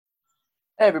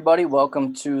Hey everybody,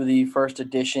 welcome to the first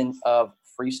edition of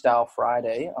Freestyle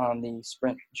Friday on the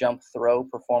Sprint Jump Throw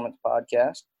Performance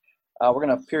Podcast. We're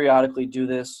going to periodically do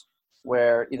this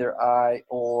where either I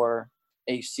or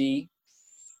AC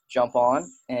jump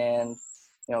on and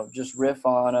just riff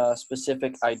on a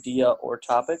specific idea or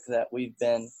topic that we've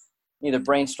been either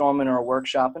brainstorming or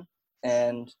workshopping,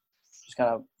 and just kind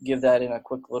of give that in a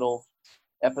quick little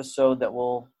episode that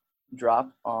we'll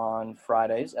drop on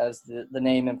Fridays, as the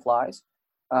name implies.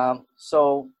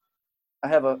 So I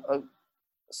have a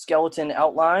skeleton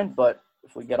outline, but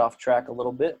if we get off track a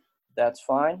little bit, that's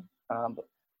fine. But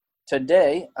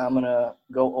today, I'm going to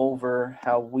go over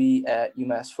how we at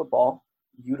UMass Football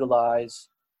utilize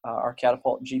our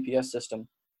Catapult GPS system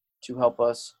to help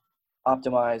us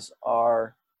optimize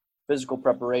our physical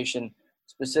preparation,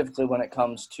 specifically when it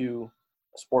comes to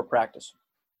sport practice.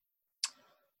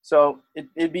 So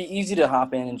it'd be easy to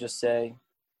hop in and just say,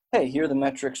 hey, here are the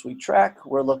metrics we track.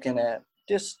 We're looking at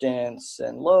distance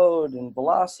and load and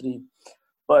velocity.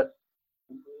 But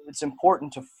it's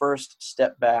important to first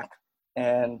step back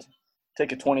and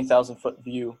take a 20,000-foot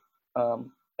view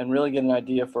and really get an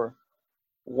idea for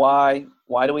why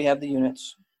do we have the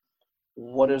units?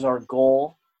 What is our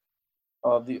goal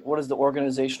what is the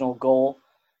organizational goal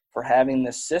for having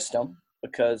this system?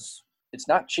 Because it's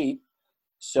not cheap.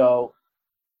 So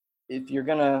if you're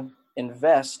going to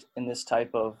invest in this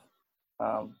type of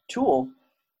tool,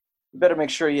 you better make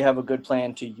sure you have a good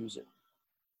plan to use it.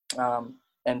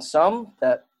 And some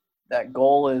that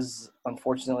goal is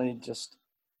unfortunately just,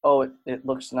 it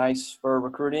looks nice for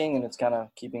recruiting and it's kind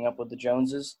of keeping up with the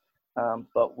Joneses.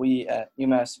 But we at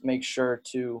UMass make sure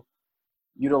to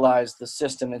utilize the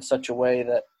system in such a way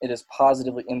that it is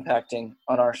positively impacting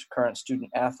on our current student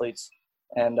athletes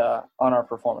and on our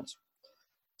performance.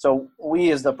 So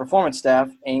we as the performance staff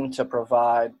aim to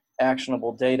provide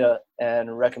actionable data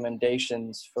and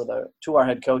recommendations to our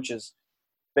head coaches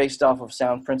based off of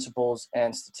sound principles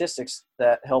and statistics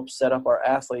that help set up our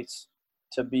athletes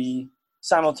to be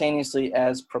simultaneously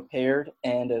as prepared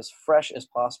and as fresh as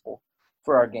possible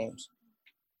for our games.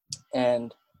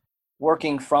 And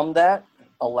working from that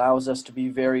allows us to be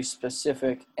very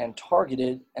specific and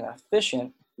targeted and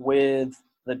efficient with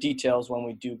the details when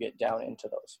we do get down into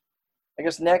those. I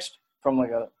guess next, from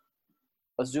like a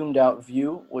zoomed out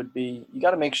view, would be you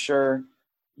got to make sure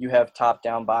you have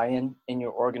top-down buy-in in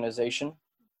your organization.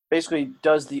 Basically,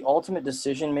 does the ultimate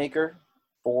decision maker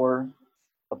for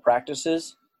the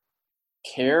practices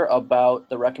care about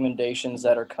the recommendations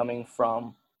that are coming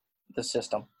from the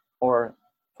system or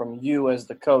from you as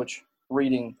the coach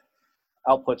reading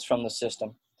outputs from the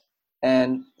system?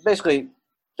 And basically,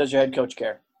 does your head coach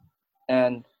care?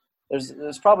 And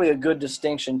there's probably a good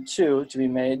distinction, too, to be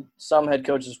made. Some head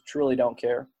coaches truly don't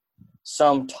care.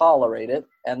 Some tolerate it,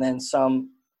 and then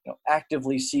some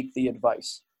actively seek the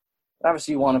advice. And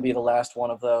obviously, you want to be the last one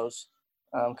of those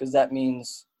because that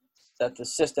means that the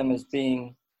system is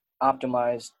being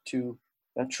optimized to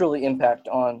truly impact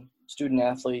on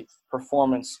student-athlete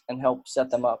performance and help set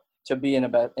them up to be in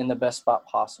the best spot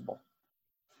possible.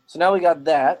 So now we got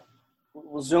that.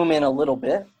 We'll zoom in a little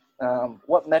bit.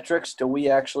 What metrics do we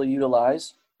actually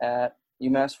utilize at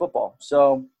UMass Football?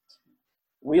 So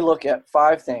we look at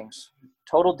 5 things: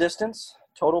 total distance,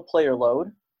 total player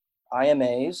load,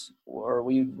 IMAs, or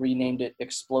we renamed it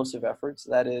explosive efforts.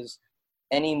 That is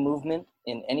any movement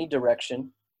in any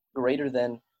direction greater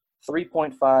than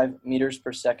 3.5 meters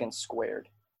per second squared.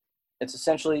 It's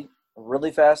essentially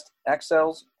really fast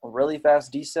accels, really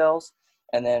fast decels,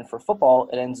 and then for football,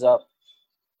 it ends up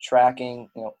tracking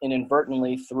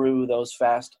inadvertently through those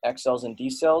fast accels and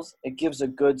decels. It gives a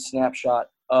good snapshot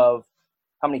of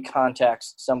how many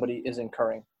contacts somebody is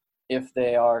incurring if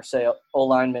they are, say, O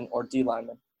lineman or D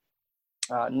lineman.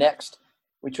 Next,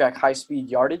 we track high-speed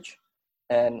yardage,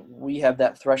 and we have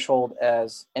that threshold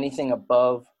as anything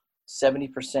above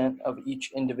 70% of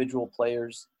each individual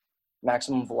player's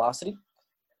maximum velocity.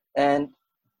 And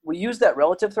we use that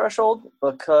relative threshold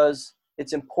because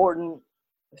it's important.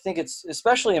 I think it's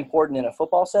especially important in a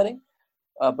football setting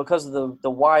because of the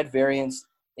wide variance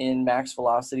in max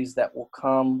velocities that will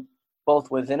come both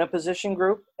within a position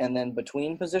group and then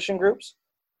between position groups,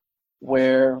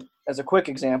 where, as a quick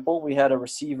example, we had a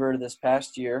receiver this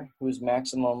past year whose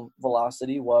maximum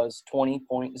velocity was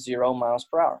 20.0 miles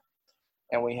per hour.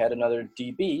 And we had another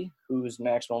DB whose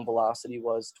maximum velocity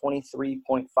was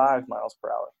 23.5 miles per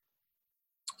hour.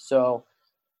 So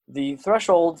the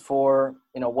threshold for,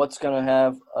 what's going to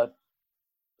have a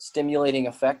stimulating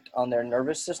effect on their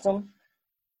nervous system,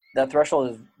 that threshold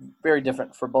is very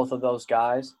different for both of those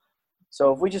guys.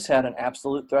 So if we just had an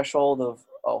absolute threshold of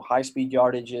high-speed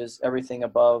yardage is everything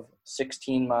above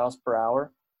 16 miles per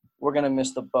hour, we're going to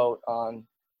miss the boat on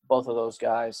both of those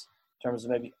guys in terms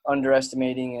of maybe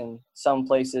underestimating in some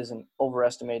places and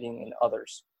overestimating in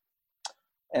others.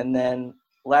 And then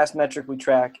last metric we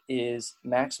track is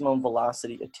maximum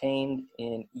velocity attained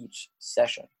in each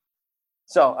session.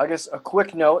 So I guess a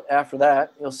quick note after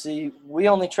that, you'll see we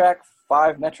only track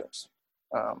 5 metrics.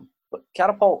 But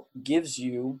Catapult gives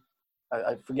you,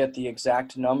 I forget the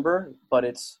exact number, but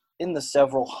it's in the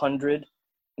several hundred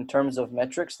in terms of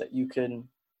metrics that you can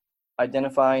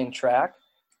identify and track.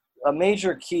 A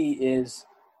major key is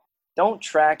don't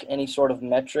track any sort of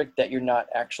metric that you're not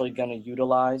actually going to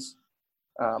utilize,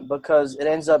 because it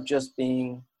ends up just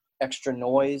being extra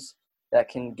noise that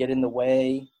can get in the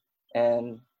way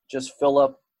and just fill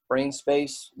up brain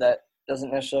space that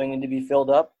doesn't necessarily need to be filled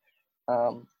up.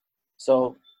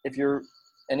 So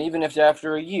even if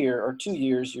after a year or 2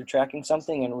 years you're tracking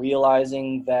something and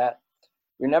realizing that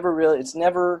it's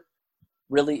never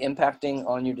really impacting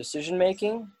on your decision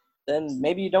making, then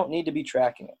maybe you don't need to be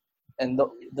tracking it. And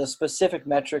the specific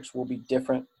metrics will be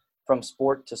different from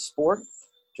sport to sport.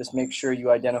 Just make sure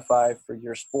you identify for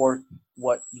your sport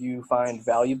what you find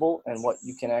valuable and what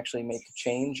you can actually make a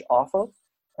change off of,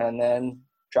 and then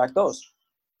track those.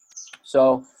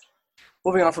 So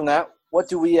moving on from that, what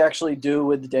do we actually do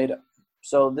with the data?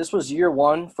 So this was year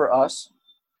 1 for us.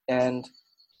 And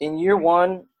in year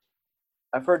 1,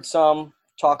 I've heard some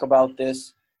talk about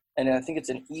this, and I think it's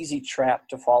an easy trap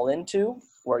to fall into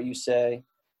where you say,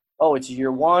 oh, it's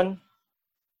year 1,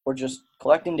 we're just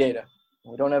collecting data.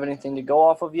 We don't have anything to go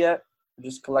off of yet. We're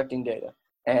just collecting data.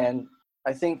 And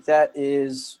I think that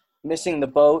is missing the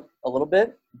boat a little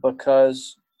bit,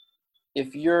 because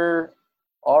if you're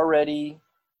already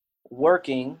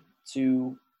working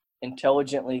to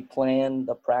intelligently plan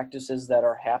the practices that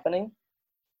are happening,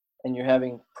 and you're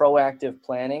having proactive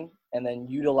planning and then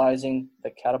utilizing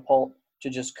the Catapult to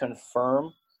just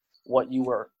confirm what you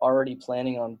were already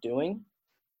planning on doing,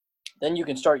 then you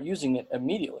can start using it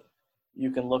immediately.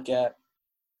 You can look at,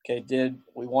 okay,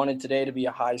 we wanted today to be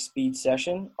a high-speed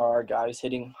session? Are our guys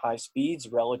hitting high speeds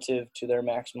relative to their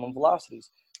maximum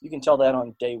velocities? You can tell that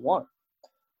on day 1.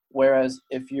 Whereas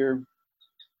if you're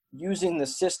using the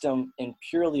system in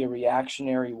purely a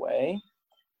reactionary way,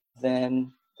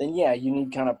 then yeah, you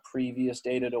need kind of previous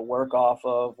data to work off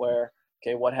of where,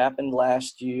 okay, what happened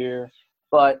last year?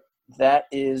 But that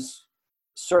is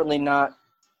certainly not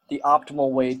the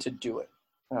optimal way to do it.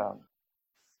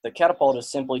 The Catapult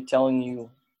is simply telling you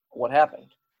what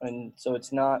happened. And so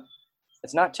it's not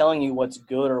telling you what's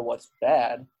good or what's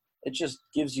bad. It just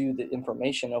gives you the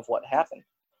information of what happened.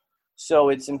 So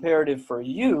it's imperative for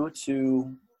you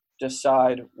to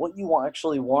decide what you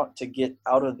actually want to get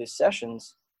out of the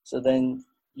sessions, so then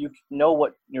you know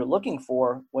what you're looking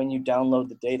for when you download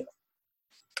the data.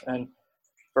 And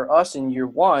for us in year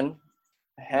 1,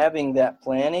 having that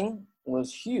planning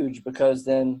was huge, because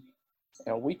then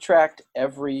we tracked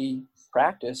every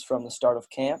practice from the start of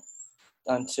camp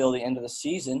until the end of the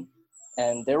season,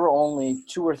 and there were only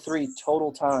 2 or 3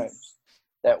 total times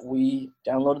that we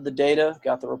downloaded the data,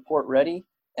 got the report ready,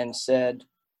 and said,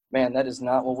 man, that is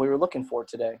not what we were looking for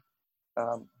today,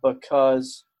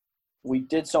 because we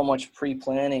did so much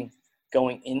pre-planning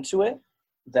going into it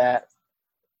that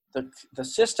the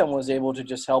system was able to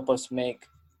just help us make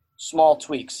small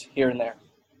tweaks here and there,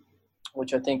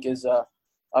 which I think is a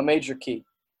major key.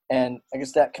 And I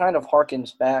guess that kind of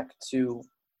harkens back to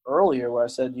earlier where I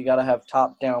said you got to have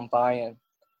top-down buy-in,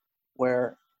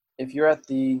 where if you're at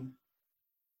the,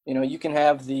 you can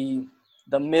have the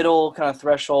middle kind of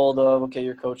threshold of, okay,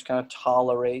 your coach kind of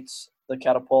tolerates the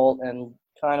Catapult and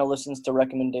kind of listens to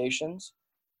recommendations,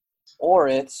 or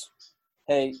it's,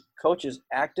 hey, coach is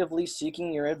actively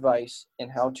seeking your advice in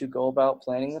how to go about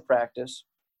planning the practice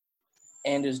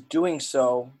and is doing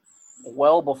so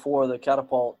well before the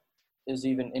Catapult is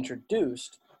even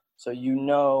introduced. So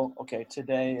okay,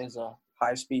 today is a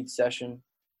high-speed session,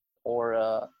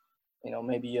 or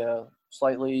maybe a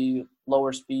slightly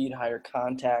lower speed, higher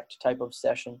contact type of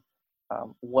session,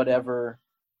 whatever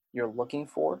you're looking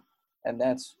for. And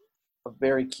that's a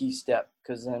very key step,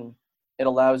 because then it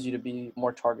allows you to be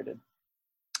more targeted.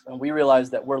 And we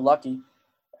realize that we're lucky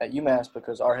at UMass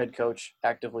because our head coach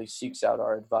actively seeks out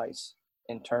our advice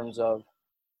in terms of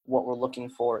what we're looking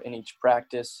for in each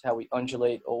practice, how we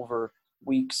undulate over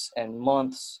weeks and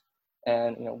months,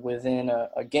 and within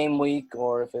a game week,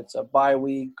 or if it's a bye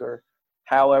week, or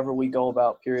however we go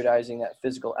about periodizing that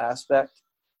physical aspect.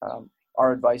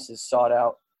 Our advice is sought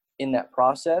out in that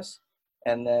process,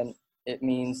 and then it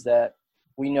means that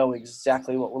we know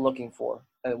exactly what we're looking for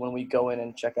when we go in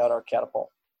and check out our Catapult.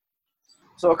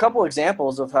 So a couple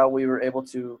examples of how we were able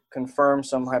to confirm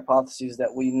some hypotheses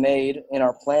that we made in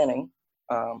our planning.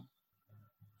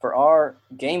 For our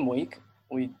game week,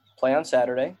 we play on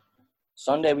Saturday.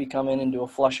 Sunday, we come in and do a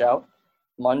flush out.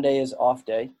 Monday is off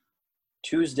day.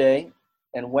 Tuesday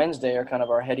and Wednesday are kind of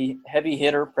our heavy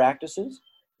hitter practices,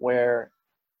 where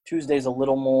Tuesday's a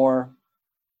little more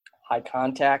high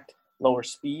contact, lower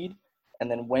speed, and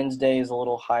then Wednesday is a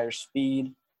little higher speed,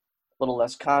 a little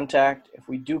less contact. If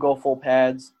we do go full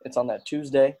pads, it's on that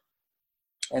Tuesday.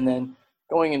 And then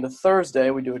going into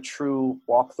Thursday, we do a true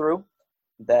walkthrough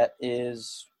that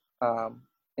is,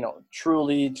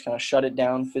 truly to kind of shut it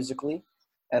down physically.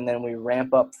 And then we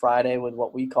ramp up Friday with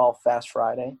what we call Fast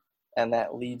Friday, and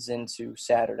that leads into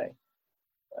Saturday,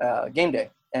 game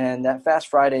day. And that Fast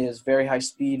Friday is very high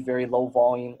speed, very low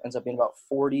volume, ends up being about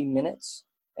 40 minutes,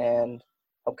 and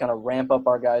help kind of ramp up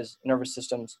our guys' nervous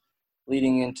systems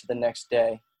leading into the next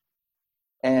day.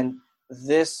 And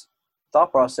this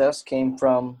thought process came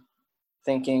from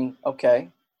thinking, okay,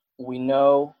 we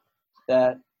know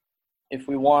that if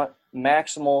we want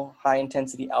maximal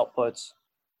high-intensity outputs,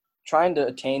 trying to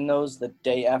attain those the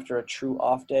day after a true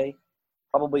off day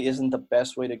probably isn't the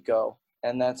best way to go.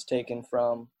 And that's taken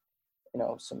from,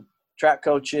 some track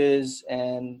coaches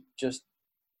and just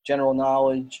general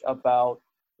knowledge about,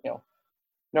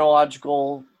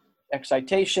 neurological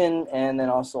excitation, and then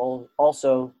also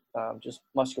just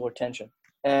muscular tension.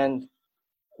 And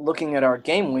looking at our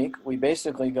game week, we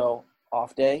basically go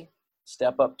off day,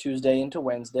 step up Tuesday into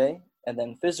Wednesday, and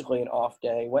then physically an off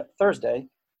day, Thursday,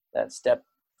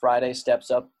 Friday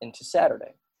steps up into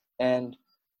Saturday. And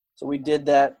so we did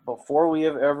that before we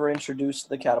have ever introduced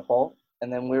the catapult,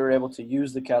 and then we were able to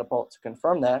use the catapult to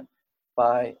confirm that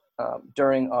by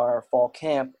during our fall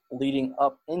camp leading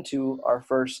up into our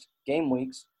first game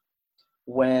weeks.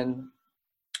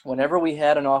 Whenever we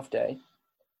had an off day,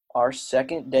 our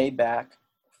second day back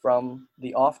from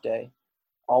the off day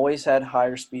always had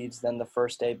higher speeds than the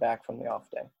first day back from the off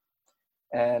day.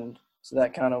 And so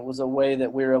that kind of was a way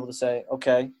that we were able to say,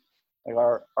 okay, like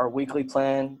our weekly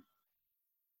plan,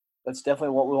 that's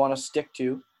definitely what we want to stick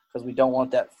to, because we don't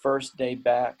want that first day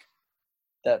back,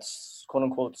 that's quote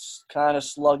unquote kind of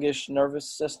sluggish nervous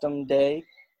system day,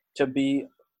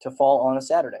 to fall on a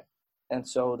Saturday. And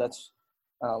so that's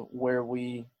where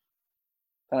we're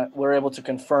able to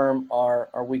confirm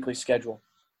our weekly schedule.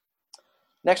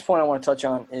 Next point I want to touch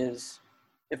on is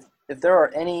if there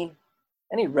are any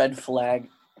red flag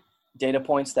data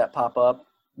points that pop up,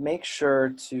 make sure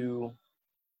to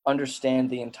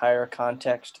understand the entire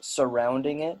context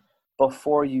surrounding it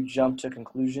before you jump to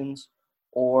conclusions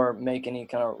or make any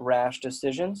kind of rash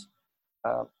decisions,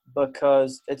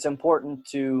 because it's important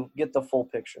to get the full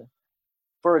picture.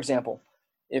 For example,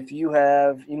 if you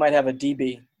might have a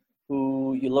DB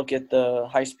who you look at the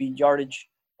high-speed yardage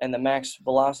and the max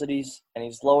velocities, and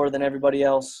he's lower than everybody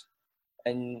else,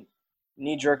 and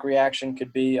knee-jerk reaction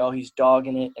could be, oh, he's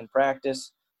dogging it in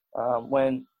practice,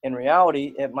 when in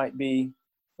reality it might be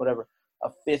a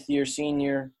fifth-year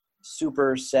senior,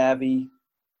 super savvy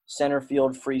center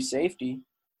field free safety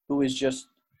who is just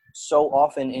so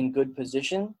often in good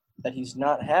position that he's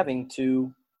not having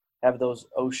to have those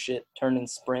oh shit turn and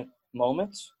sprint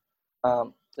moments.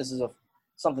 This is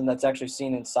something that's actually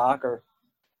seen in soccer,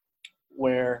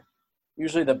 where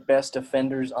usually the best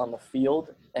defenders on the field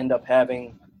end up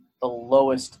having the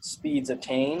lowest speeds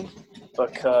attained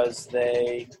because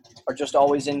they are just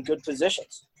always in good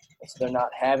positions. So they're not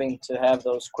having to have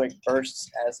those quick bursts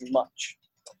as much.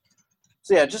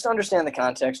 So yeah, just understand the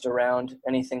context around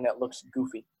anything that looks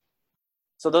goofy.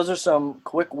 So those are some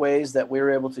quick ways that we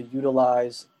were able to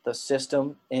utilize the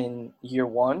system in year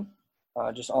one,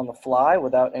 just on the fly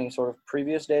without any sort of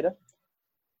previous data.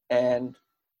 And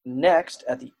next,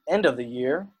 at the end of the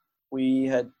year, we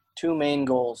had two main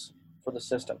goals for the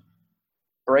system.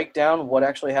 Break down what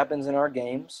actually happens in our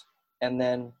games, and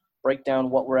then break down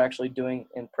what we're actually doing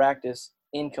in practice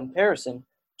in comparison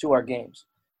to our games.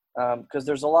 Because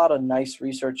there's a lot of nice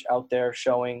research out there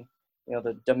showing,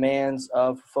 the demands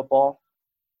of football,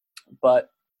 but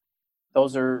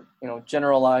those are,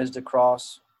 generalized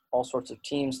across all sorts of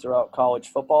teams throughout college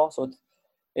football. So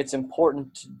it's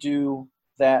important to do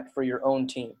that for your own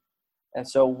team. And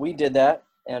so we did that.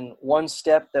 And one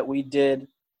step that we did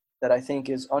that I think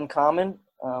is uncommon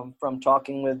from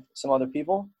talking with some other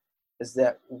people is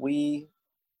that we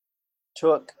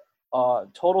took a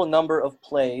total number of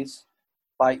plays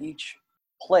by each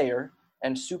player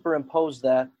and superimposed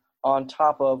that on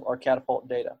top of our catapult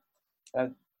data.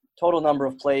 Total number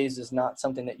of plays is not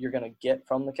something that you're going to get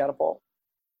from the catapult,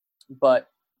 but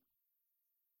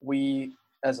we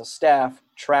as a staff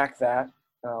track that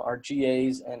our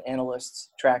GAs and analysts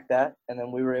tracked that, and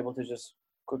then we were able to just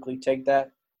quickly take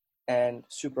that and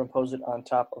superimpose it on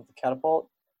top of the catapult.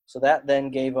 So that then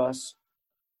gave us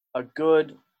a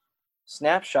good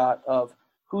snapshot of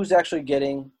who's actually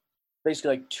getting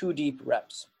basically like 2 deep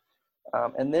reps.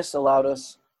 And this allowed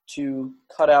us to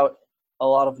cut out a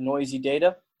lot of noisy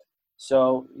data.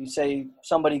 So you say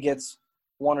somebody gets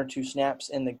 1 or 2 snaps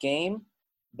in the game,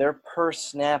 their per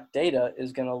snap data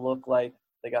is going to look like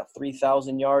they got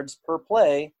 3,000 yards per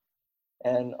play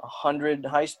and 100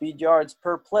 high-speed yards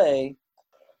per play,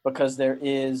 because there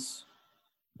is,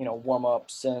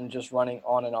 warm-ups and just running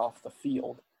on and off the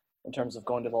field in terms of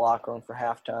going to the locker room for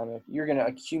halftime. If you're going to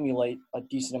accumulate a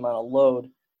decent amount of load,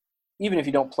 even if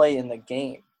you don't play in the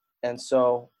game. And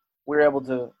so we're able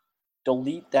to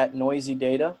delete that noisy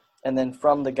data, and then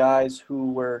from the guys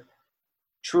who were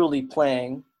truly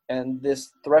playing, and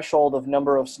this threshold of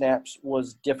number of snaps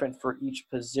was different for each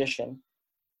position.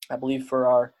 I believe for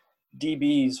our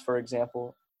DBs, for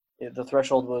example, the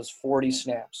threshold was 40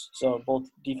 snaps. So both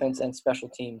defense and special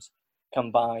teams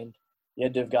combined, you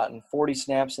had to have gotten 40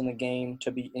 snaps in the game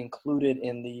to be included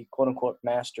in the quote-unquote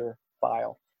master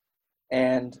file.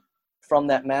 And from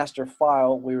that master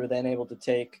file, we were then able to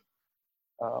take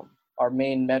our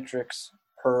main metrics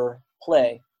per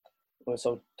play.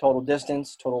 So total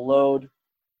distance, total load,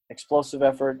 explosive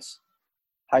efforts,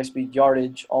 high-speed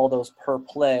yardage, all those per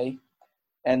play,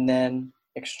 and then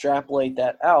extrapolate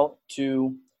that out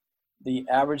to the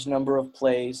average number of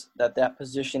plays that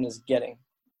position is getting.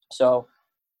 So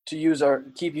to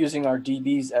keep using our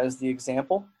DBs as the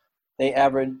example, they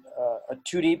average a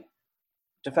 2-deep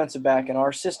defensive back in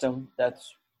our system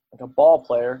that's like a ball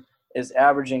player is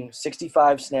averaging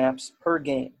 65 snaps per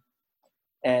game.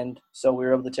 And so we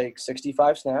were able to take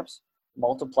 65 snaps,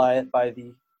 multiply it by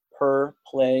the per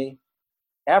play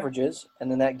averages,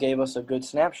 and then that gave us a good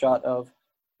snapshot of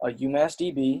a UMass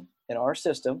DB in our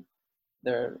system.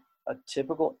 A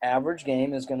typical average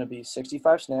game is going to be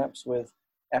 65 snaps with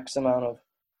X amount of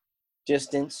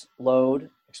distance, load,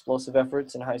 explosive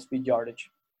efforts, and high-speed yardage.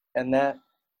 And that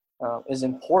is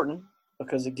important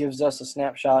because it gives us a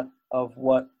snapshot of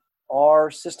what our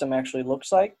system actually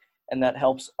looks like, and that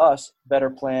helps us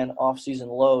better plan off-season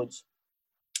loads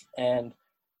and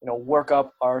work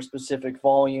up our specific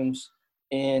volumes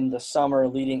in the summer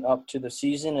leading up to the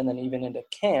season, and then even into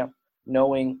camp,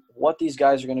 knowing what these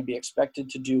guys are going to be expected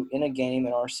to do in a game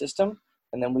in our system,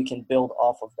 and then we can build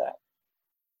off of that.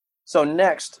 So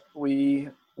next, we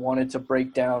wanted to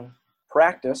break down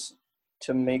practice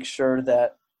to make sure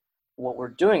that what we're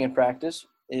doing in practice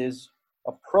is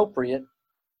appropriate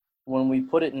when we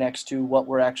put it next to what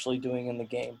we're actually doing in the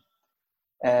game.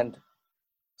 And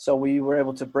so we were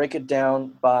able to break it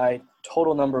down by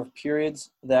total number of periods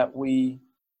that we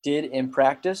did in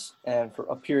practice, and for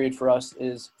a period for us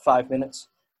is 5 minutes.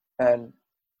 And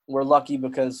we're lucky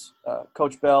because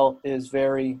Coach Bell is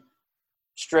very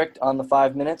strict on the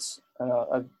 5 minutes.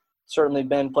 I've certainly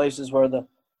been places where the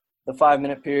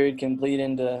 5-minute period can bleed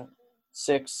into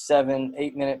 6, 7,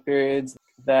 8-minute periods.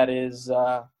 That is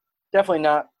definitely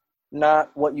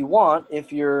not what you want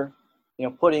if you're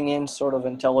putting in sort of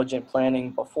intelligent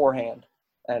planning beforehand.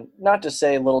 And not to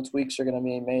say little tweaks are going to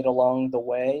be made along the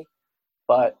way,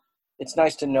 but it's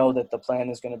nice to know that the plan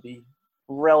is going to be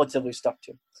relatively stuck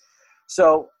to.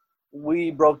 So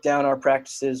we broke down our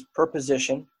practices per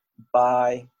position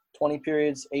by 20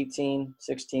 periods, 18,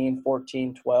 16,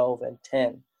 14, 12, and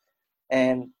 10.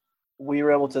 And we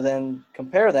were able to then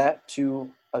compare that to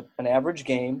an average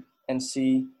game and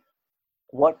see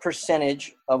what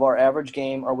percentage of our average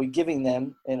game are we giving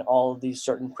them in all of these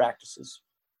certain practices.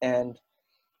 And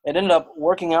it ended up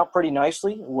working out pretty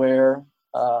nicely where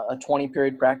a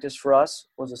 20-period practice for us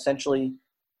was essentially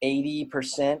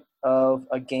 80% of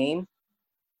a game,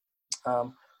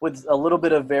 with a little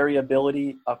bit of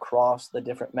variability across the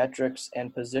different metrics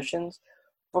and positions.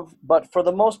 But for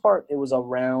the most part, it was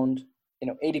around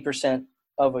 80%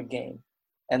 of a game.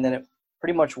 And then it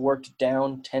pretty much worked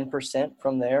down 10%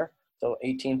 from there. So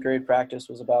 18-period practice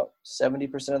was about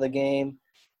 70% of the game,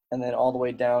 and then all the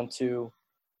way down to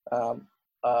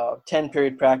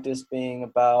 10-period practice being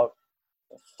about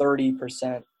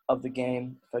 30% of the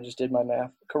game, if I just did my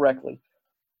math correctly.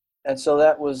 And so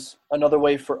that was another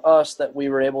way for us that we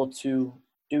were able to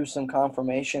do some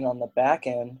confirmation on the back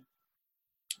end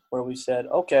where we said,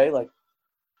 okay, like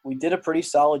we did a pretty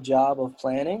solid job of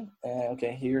planning, and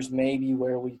okay, here's maybe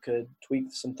where we could tweak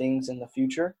some things in the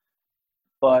future.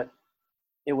 But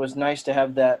it was nice to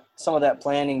have some of that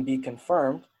planning be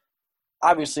confirmed.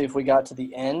 Obviously, if we got to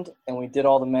the end and we did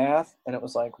all the math and it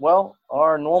was like, well,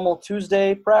 our normal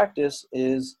Tuesday practice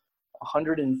is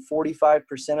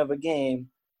 145% of a game,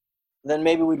 then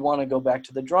maybe we'd want to go back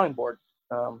to the drawing board,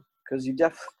 because you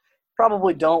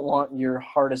probably don't want your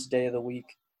hardest day of the week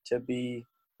to be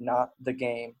not the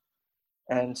game.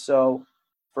 And so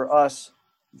for us,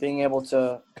 being able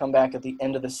to come back at the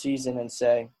end of the season and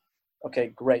say, okay,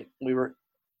 great, we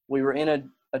were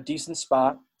in a decent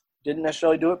spot, didn't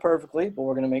necessarily do it perfectly, but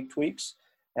we're going to make tweaks,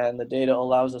 and the data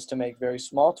allows us to make very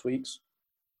small tweaks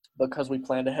because we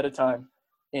planned ahead of time,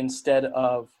 instead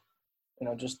of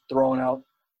just throwing out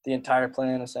the entire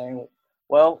plan and saying,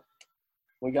 well,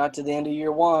 we got to the end of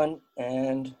year one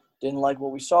and didn't like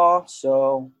what we saw,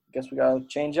 so I guess we got to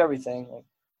change everything.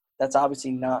 That's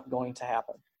obviously not going to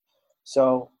happen.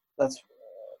 So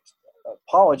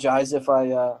apologize if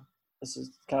this is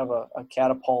kind of a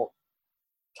catapult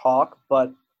talk,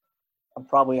 but I'm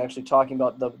probably actually talking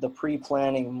about the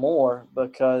pre-planning more,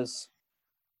 because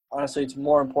honestly it's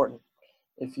more important.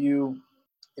 If you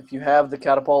have the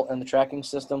catapult and the tracking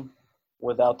system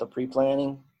without the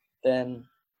pre-planning, then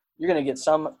you're going to get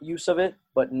some use of it,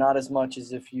 but not as much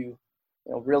as if you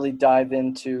really dive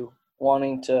into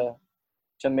wanting to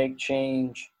make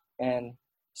change and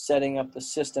setting up the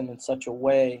system in such a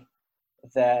way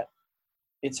that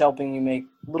it's helping you make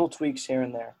little tweaks here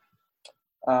and there.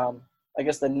 I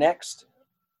guess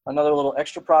another little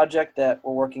extra project that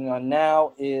we're working on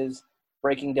now is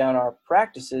breaking down our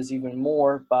practices even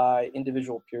more by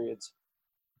individual periods.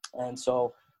 And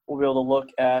so we'll be able to look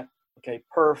at, okay,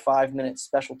 per 5-minute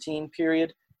special team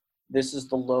period, this is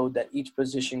the load that each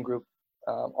position group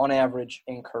on average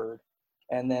incurred.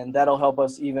 And then that'll help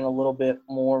us even a little bit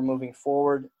more moving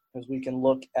forward, because we can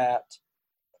look at,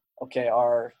 okay,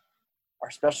 our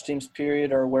special teams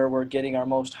period, or where we're getting our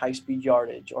most high-speed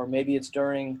yardage, or maybe it's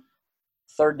during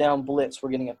third down blitz, we're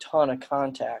getting a ton of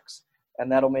contacts, and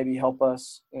that'll maybe help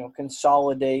us,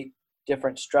 consolidate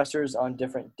different stressors on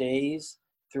different days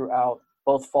throughout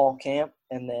both fall camp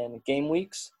and then game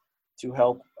weeks to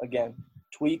help, again,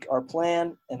 tweak our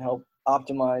plan and help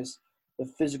optimize the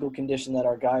physical condition that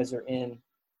our guys are in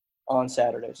on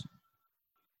Saturdays.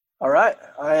 All right,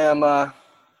 I am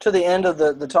to the end of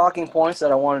the talking points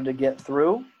that I wanted to get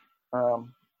through. I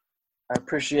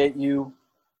appreciate you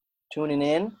tuning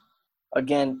in.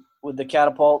 Again, with the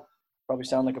catapult, probably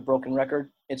sound like a broken record.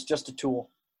 It's just a tool,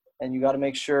 and you got to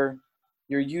make sure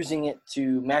you're using it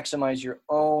to maximize your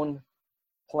own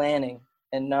planning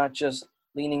and not just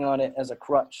leaning on it as a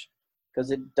crutch,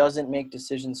 because it doesn't make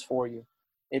decisions for you.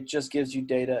 It just gives you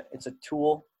data. It's a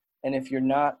tool, and if you're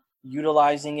not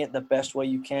utilizing it the best way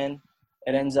you can,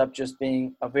 it ends up just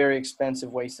being a very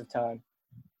expensive waste of time.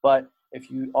 But if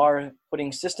you are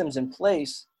putting systems in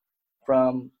place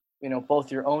from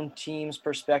both your own team's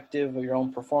perspective or your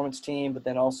own performance team, but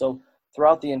then also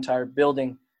throughout the entire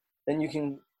building, then you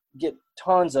can get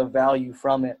tons of value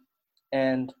from it.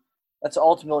 And that's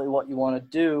ultimately what you want to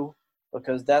do,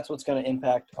 because that's what's going to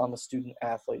impact on the student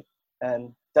athlete.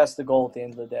 And that's the goal at the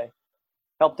end of the day.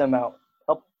 Help them out.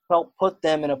 Help put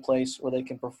them in a place where they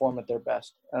can perform at their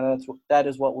best. And that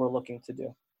is what we're looking to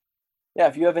do. Yeah,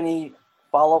 if you have any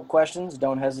follow-up questions,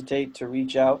 don't hesitate to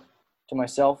reach out to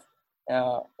myself,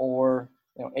 or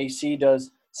AC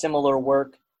does similar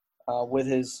work with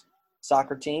his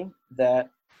soccer team that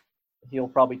he'll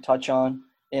probably touch on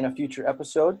in a future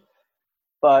episode.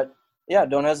 But yeah,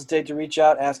 don't hesitate to reach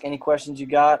out, ask any questions you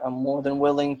got. I'm more than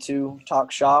willing to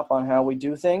talk shop on how we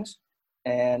do things,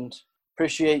 and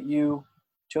appreciate you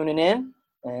tuning in,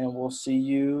 and we'll see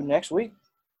you next week.